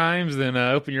couple times, then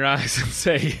open your eyes and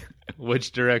say,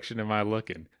 which direction am I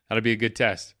looking? That'll be a good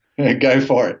test. Go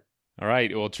for it. All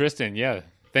right. Well, Tristan, yeah,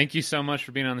 thank you so much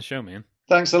for being on the show, man.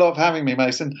 Thanks a lot for having me,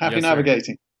 Mason. Happy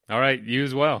navigating. All right. You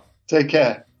as well. Take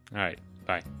care. All right.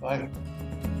 Bye. Bye.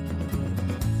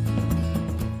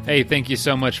 Hey, thank you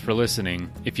so much for listening.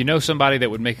 If you know somebody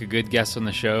that would make a good guest on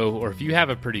the show, or if you have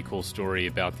a pretty cool story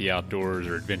about the outdoors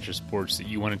or adventure sports that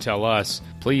you want to tell us,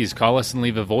 please call us and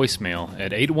leave a voicemail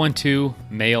at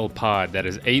 812-MAIL-POD. That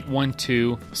is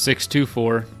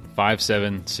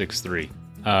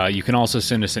 812-624-5763. You can also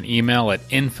send us an email at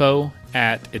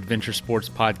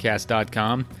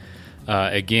info@adventuresportspodcast.com.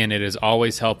 Again, it is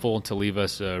always helpful to leave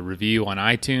us a review on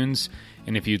iTunes.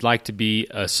 And if you'd like to be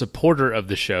a supporter of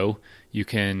the show, you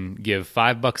can give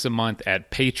 $5 a month at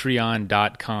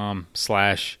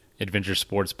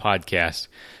patreon.com/adventuresportspodcast.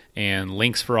 And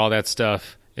links for all that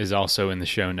stuff is also in the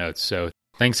show notes. So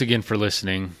thanks again for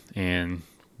listening. And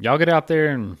y'all get out there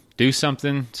and do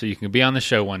something so you can be on the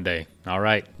show one day. All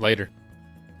right, later.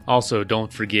 Also,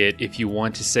 don't forget, if you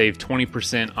want to save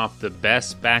 20% off the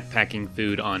best backpacking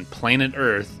food on planet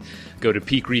Earth, go to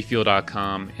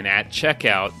peakrefuel.com and at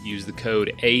checkout, use the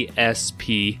code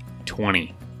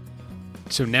ASP20.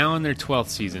 So now in their 12th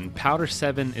season, Powder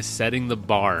 7 is setting the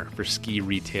bar for ski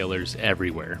retailers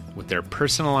everywhere with their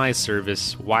personalized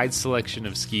service, wide selection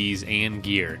of skis and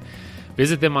gear.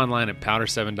 Visit them online at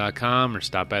powder7.com or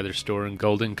stop by their store in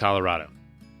Golden, Colorado.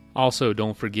 Also,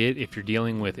 don't forget, if you're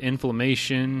dealing with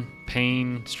inflammation,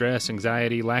 pain, stress,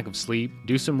 anxiety, lack of sleep,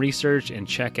 do some research and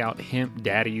check out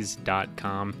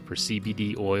hempdaddies.com for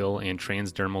CBD oil and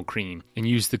transdermal cream. And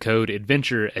use the code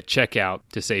ADVENTURE at checkout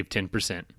to save 10%.